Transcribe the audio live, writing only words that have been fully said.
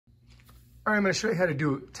All right, I'm going to show you how to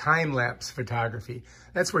do time-lapse photography.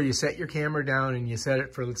 That's where you set your camera down and you set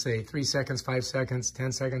it for, let's say, 3 seconds, 5 seconds,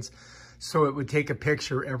 10 seconds. So it would take a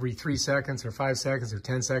picture every 3 seconds or 5 seconds or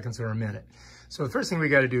 10 seconds or a minute. So the first thing we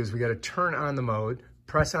got to do is we got to turn on the mode,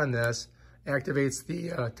 press on this, activates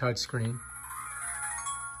the touch screen.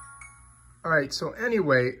 All right, so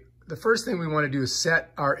anyway, the first thing we want to do is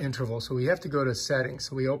set our interval. So we have to go to settings.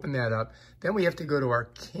 So we open that up. Then we have to go to our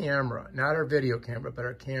camera, not our video camera, but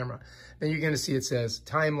our camera. Then you're going to see it says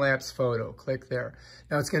time-lapse photo. Click there.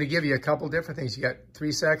 Now it's going to give you a couple different things. You got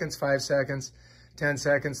 3 seconds, 5 seconds, 10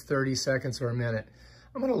 seconds, 30 seconds, or a minute.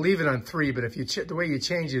 I'm going to leave it on 3, but if you the way you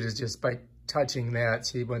change it is just by touching that.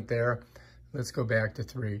 See, it went there. Let's go back to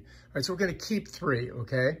 3. All right, so we're going to keep 3,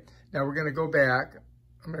 okay? Now we're going to go back.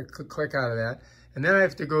 I'm going to click out of that. And then I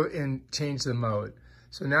have to go and change the mode.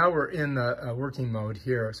 So now we're in the working mode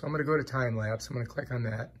here. So I'm going to go to time lapse. I'm going to click on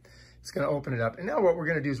that. It's going to open it up. And now what we're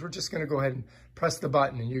going to do is we're just going to go ahead and press the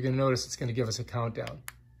button, and you're going to notice it's going to give us a countdown.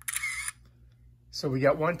 So we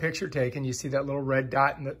got 1 picture taken. You see that little red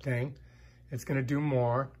dot in the thing. It's going to do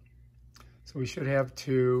more. So we should have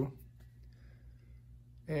 2.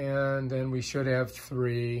 And then we should have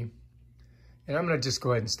 3. And I'm going to just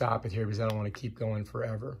go ahead and stop it here because I don't want to keep going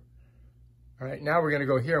forever. All right, now we're going to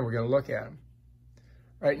go here and we're going to look at them.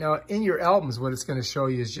 All right, now in your albums, what it's going to show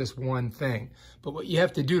you is just one thing. But what you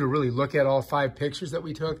have to do to really look at all 5 pictures that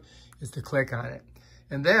we took is to click on it.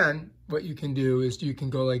 And then what you can do is you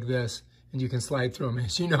can go like this and you can slide through them.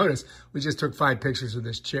 As you notice, we just took 5 pictures of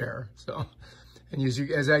this chair. So, and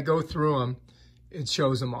as I go through them, it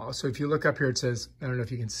shows them all. So if you look up here, it says, I don't know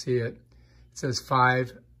if you can see it. It says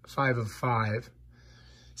 5 of 5.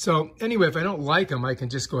 So anyway, if I don't like them, I can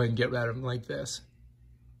just go ahead and get rid of them like this.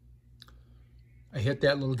 I hit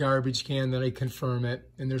that little garbage can, then I confirm it,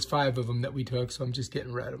 and there's 5 of them that we took, so I'm just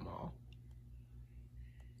getting rid of them all.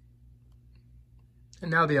 And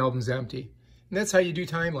now the album's empty. And that's how you do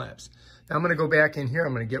time-lapse. Now I'm going to go back in here.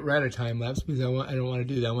 I'm going to get rid of time-lapse because I don't want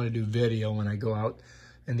to do that. I want to do video when I go out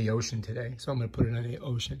in the ocean today. So I'm going to put it on the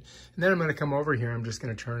ocean. And then I'm going to come over here. I'm just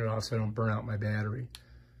going to turn it off so I don't burn out my battery.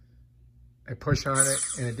 I push on it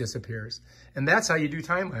and it disappears. And that's how you do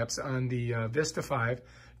time-lapse on the Vista 5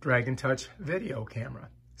 Dragontouch video camera,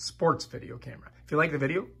 sports video camera. If you like the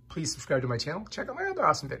video, please subscribe to my channel. Check out my other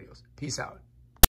awesome videos. Peace out.